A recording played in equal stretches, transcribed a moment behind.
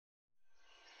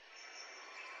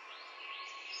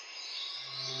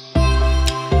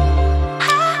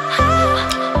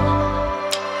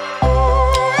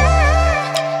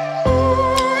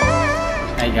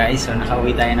guys, so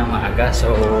nakauwi tayo ng maaga,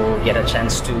 so get a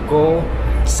chance to go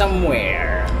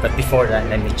somewhere. But before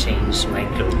that, let me change my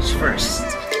clothes first.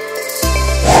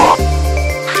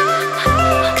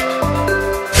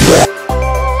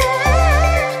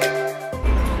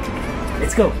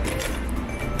 Let's go!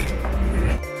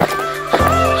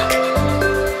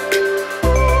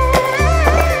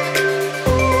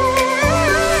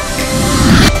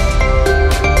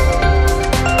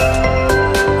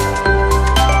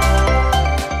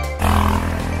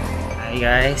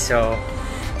 Guys, so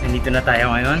nandito na tayo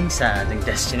ngayon sa ating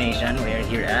destination. We are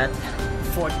here at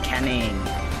Fort Canning.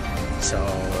 So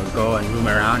we'll go and roam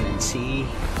around and see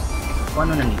kung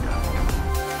ano nandito.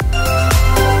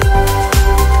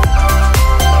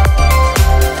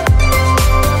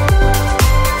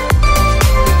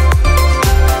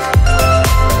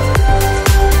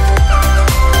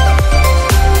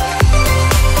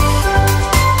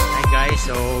 Hi guys,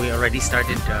 so we already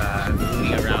started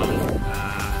roaming around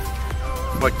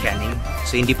Fort Canning.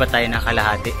 So hindi pa tayo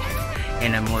nakalahati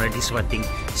and I'm already sweating.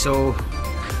 So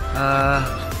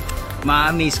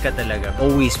ma-amaze ka talaga.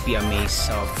 Always be amazed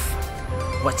of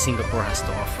what Singapore has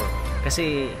to offer.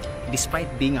 Kasi despite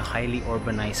being a highly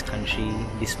urbanized country,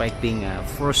 despite being a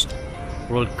first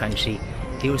world country,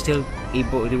 they were still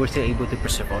able to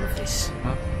preserve all of this.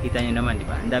 Kita nyo naman, di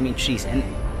ba? Ang daming trees, and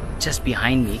just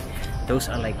behind me, those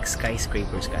are like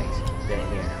skyscrapers, guys. They're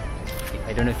here.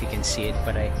 I don't know if you can see it,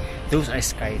 but those are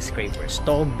skyscrapers,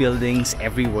 tall buildings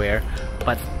everywhere.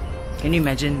 But can you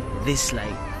imagine this,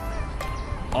 like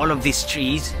all of these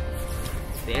trees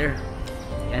there,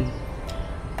 and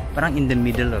parang in the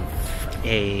middle of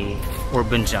a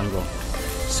urban jungle.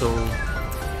 So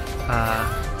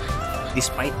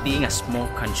despite being a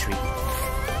small country,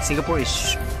 Singapore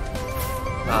is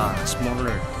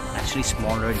smaller. Actually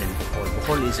smaller than Bohol.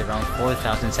 Bohol is around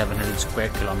 4,700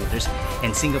 square kilometers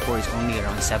and Singapore is only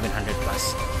around 700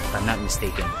 plus, if I'm not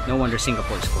mistaken. No wonder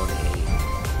Singapore is called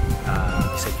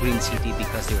it's a green city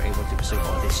because they were able to preserve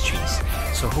all these trees.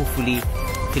 So hopefully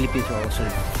Philippines will also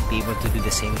be able to do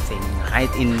the same thing.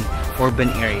 Right in urban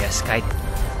areas, kahit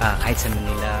sa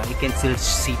Manila, you can still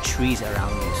see trees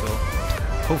around you. So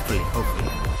hopefully.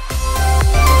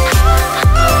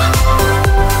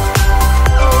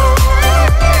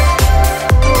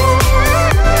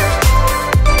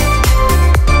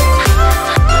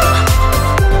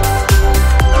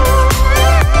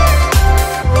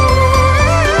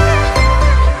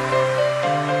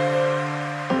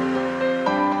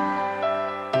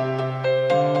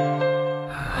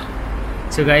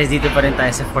 So guys, dito pa rin tayo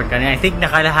sa Fort Canning. I think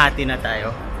nakalahati na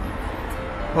tayo.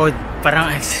 Oh, parang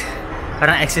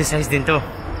exercise din to.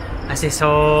 Kasi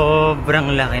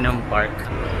sobrang laki ng park.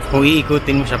 Kung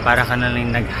iikutin mo siya, para ka na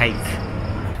lang nag-hike.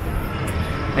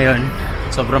 Ayun,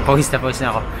 sobrang pawis na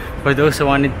ako. For those who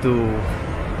wanted to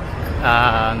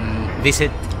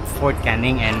visit Fort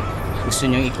Canning and gusto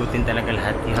nyo ikutin talaga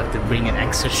lahat, you have to bring an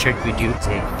extra shirt with you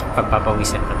kasi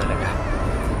pagpapawisan ka talaga.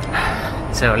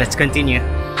 So let's continue.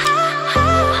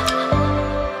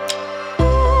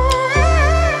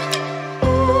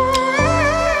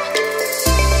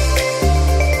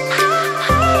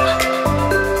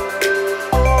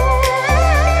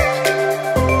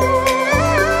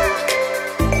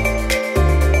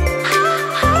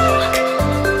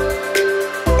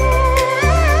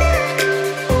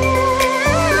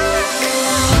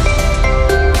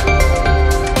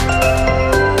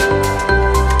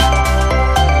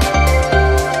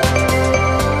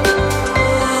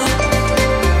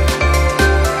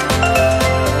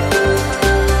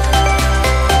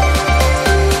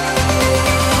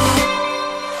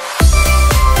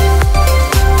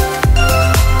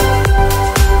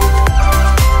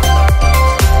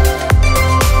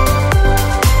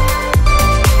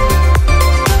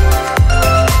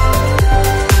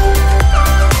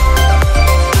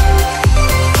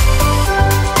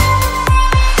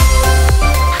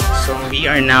 We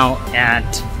are now at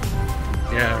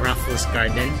the Raffles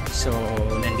Garden. So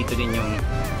nandito din yung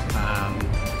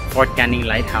Fort Canning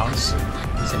Lighthouse.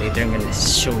 So later I'm gonna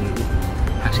show you.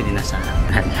 Actually nasa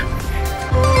harap.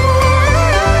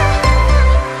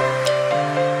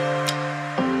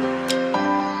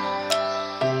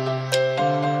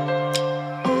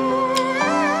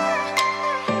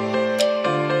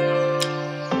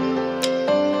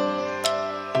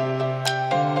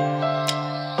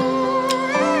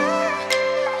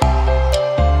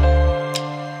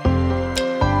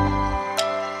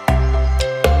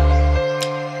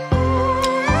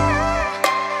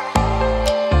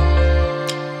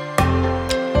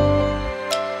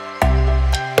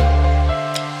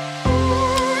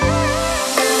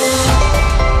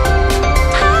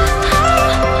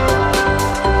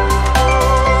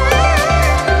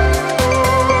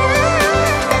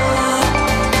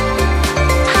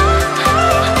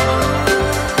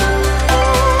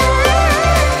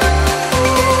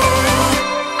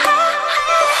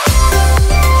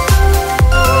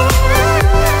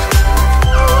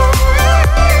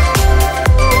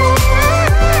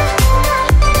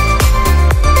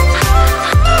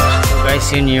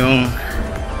 guys, yun yung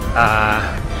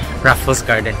Raffles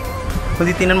Garden. Kung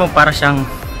titignan mo, parang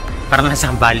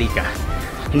nasa Bali ka.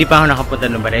 Hindi pa ako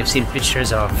nakapunta doon, but I've seen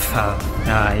pictures of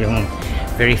yung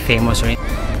very famous or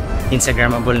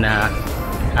Instagrammable na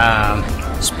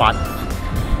spot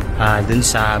dun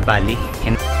sa Bali.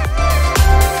 And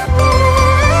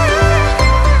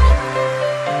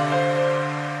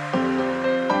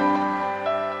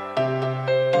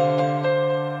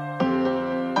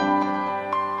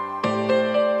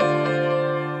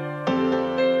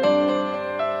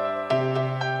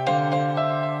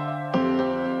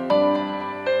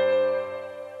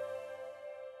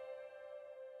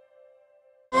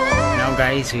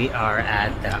guys, we are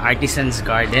at the Artisan's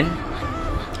Garden.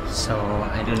 So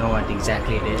I don't know what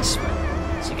exactly it is, but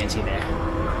as you can see there,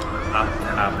 up.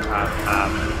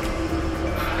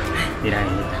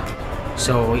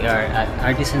 So we are at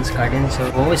Artisan's Garden. So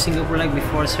what was Singapore like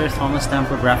before Sir Thomas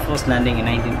Stamford Raffles landing in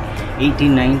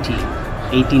 1819?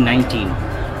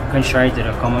 Contrary to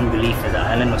the common belief that the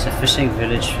island was a fishing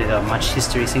village without much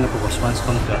history, Singapore was once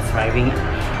home to a thriving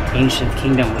ancient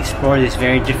kingdom. We explore this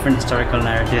very different historical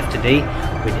narrative today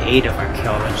with the aid of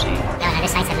archaeology.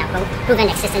 Other sites have now proven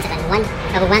the existence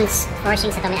of once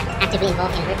flourishing settlement actively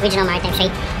involved in regional maritime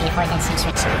trade in the 14th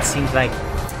century. So it seems like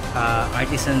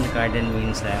Artisan Garden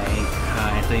means like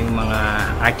ito yung mga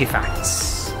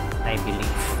artifacts, I believe,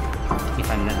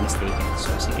 if I'm not mistaken.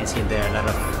 So as you can see, there are a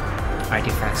lot of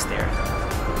artifacts there.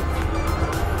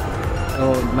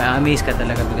 So ma-amaze ka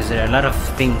talaga because there are a lot of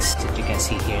things that you can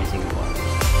see here in Singapore.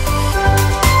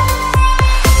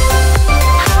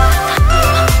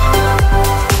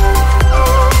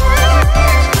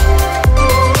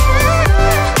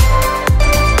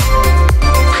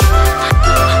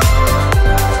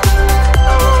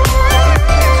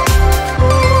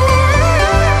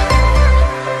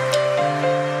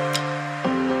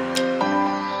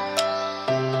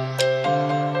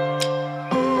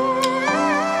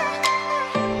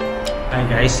 Hi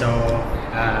guys, so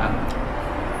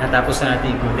natapos na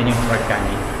natin ikutin yung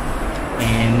Botanic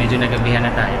and medyo nagabihan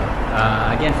na tayo.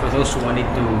 Again, for those who wanted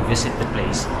to visit the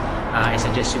place, I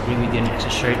suggest you bring with you an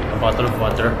extra shirt, a bottle of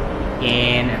water,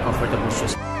 and a comfortable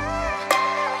shoes.